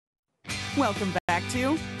Welcome back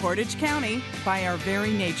to Portage County by our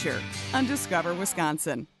very nature on Discover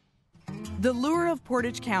Wisconsin. The lure of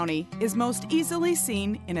Portage County is most easily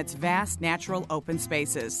seen in its vast natural open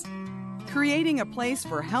spaces, creating a place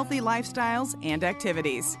for healthy lifestyles and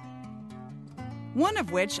activities, one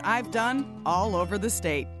of which I've done all over the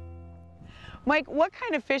state. Mike, what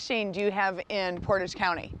kind of fishing do you have in Portage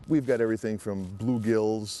County? We've got everything from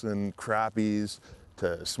bluegills and crappies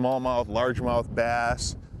to smallmouth, largemouth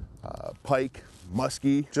bass, pike,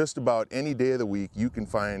 muskie. Just about any day of the week you can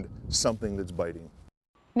find something that's biting.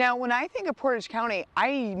 Now, when I think of Portage County,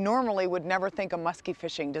 I normally would never think of muskie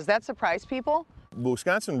fishing. Does that surprise people? The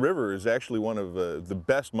Wisconsin River is actually one of the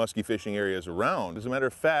best muskie fishing areas around. As a matter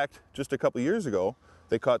of fact, just a couple years ago,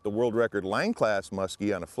 they caught the world record line class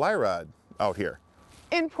muskie on a fly rod out here.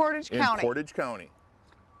 In Portage County? In Portage County.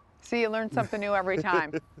 See, you learn something new every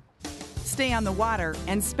time. Stay on the water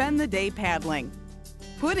and spend the day paddling.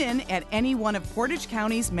 Put in at any one of Portage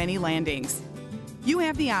County's many landings. You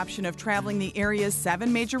have the option of traveling the area's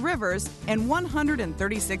 7 major rivers and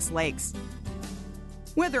 136 lakes.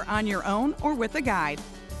 Whether on your own or with a guide,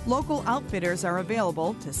 local outfitters are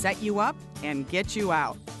available to set you up and get you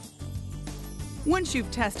out. Once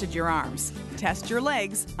you've tested your arms, test your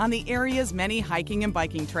legs on the area's many hiking and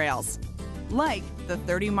biking trails, like the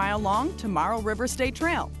 30-mile-long Tomorrow River State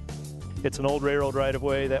Trail. It's an old railroad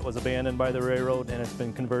right-of-way that was abandoned by the railroad, and it's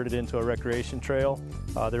been converted into a recreation trail.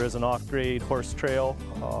 There is an off-grade horse trail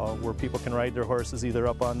where people can ride their horses either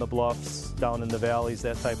up on the bluffs, down in the valleys,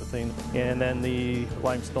 that type of thing. And then the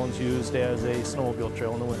limestone's used as a snowmobile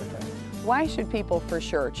trail in the wintertime. Why should people for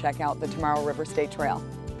sure check out the Tomorrow River State Trail?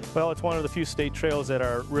 Well, it's one of the few state trails that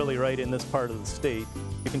are really right in this part of the state.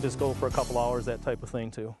 You can just go for a couple hours, that type of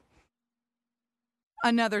thing, too.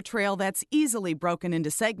 Another trail that's easily broken into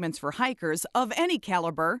segments for hikers of any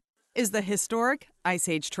caliber is the historic Ice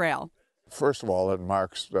Age Trail. First of all, it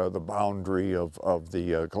marks the boundary of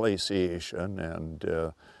the glaciation, and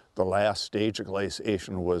the last stage of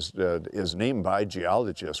glaciation is named by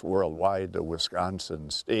geologists worldwide the Wisconsin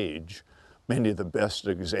stage. Many of the best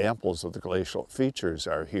examples of the glacial features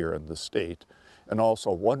are here in the state, and also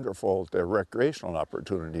wonderful recreational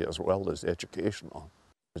opportunity as well as educational.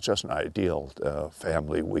 It's just an ideal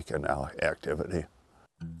family weekend activity.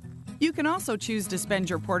 You can also choose to spend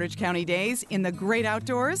your Portage County days in the great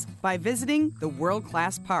outdoors by visiting the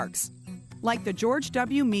world-class parks, like the George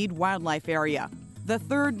W. Meade Wildlife Area, the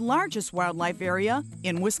 3rd largest wildlife area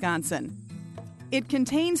in Wisconsin. It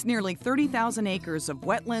contains nearly 30,000 acres of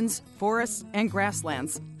wetlands, forests, and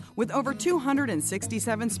grasslands, with over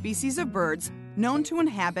 267 species of birds known to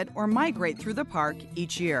inhabit or migrate through the park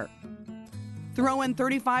each year. Throw in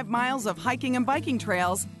 35 miles of hiking and biking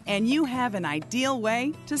trails, and you have an ideal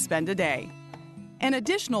way to spend a day. An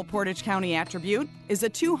additional Portage County attribute is a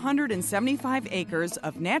 275 acres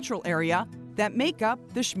of natural area that make up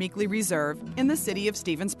the Schmeekley Reserve in the city of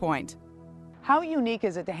Stevens Point. How unique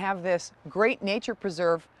is it to have this great nature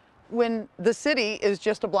preserve when the city is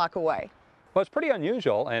just a block away? Well, it's pretty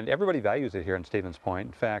unusual, and everybody values it here in Stevens Point.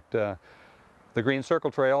 In fact, the Green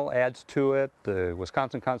Circle Trail adds to it, the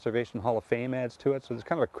Wisconsin Conservation Hall of Fame adds to it, so there's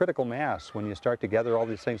kind of a critical mass. When you start together all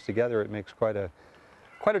these things together, it makes quite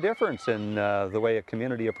a difference in the way a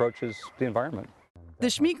community approaches the environment. The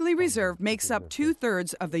Schmeekley Reserve makes up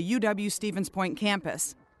 2/3 of the UW Stevens Point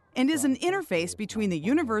campus and is an interface between the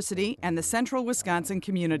university and the central Wisconsin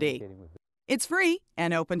community. It's free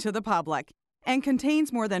and open to the public and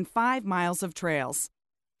contains more than 5 miles of trails.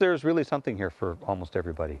 There's really something here for almost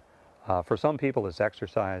everybody. For some people it's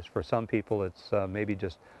exercise, for some people it's maybe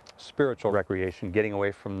just spiritual recreation, getting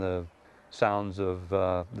away from the sounds of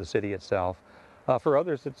the city itself. For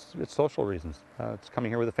others it's social reasons. It's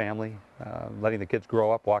coming here with a family, letting the kids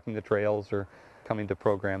grow up, walking the trails, or coming to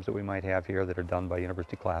programs that we might have here that are done by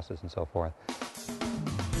university classes and so forth.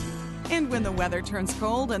 And when the weather turns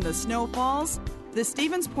cold and the snow falls, the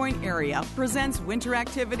Stevens Point area presents winter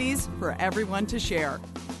activities for everyone to share.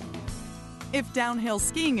 If downhill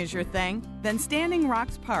skiing is your thing, then Standing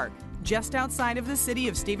Rocks Park, just outside of the city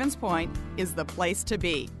of Stevens Point, is the place to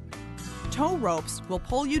be. Tow ropes will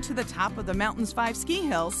pull you to the top of the mountain's 5 ski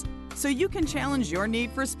hills so you can challenge your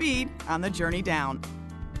need for speed on the journey down.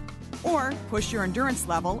 Or push your endurance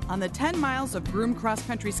level on the 10 miles of groomed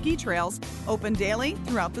cross-country ski trails open daily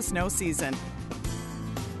throughout the snow season.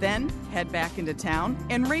 Then head back into town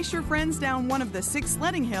and race your friends down one of the 6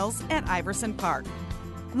 sledding hills at Iverson Park,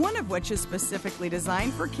 one of which is specifically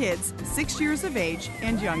designed for kids 6 years of age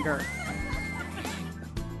and younger.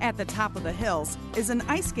 At the top of the hills is an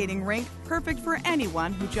ice skating rink perfect for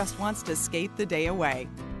anyone who just wants to skate the day away.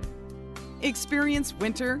 Experience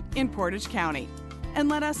winter in Portage County. and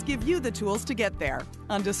let us give you the tools to get there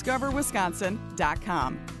on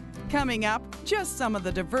discoverwisconsin.com. Coming up, just some of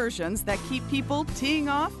the diversions that keep people teeing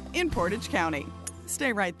off in Portage County.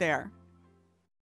 Stay right there.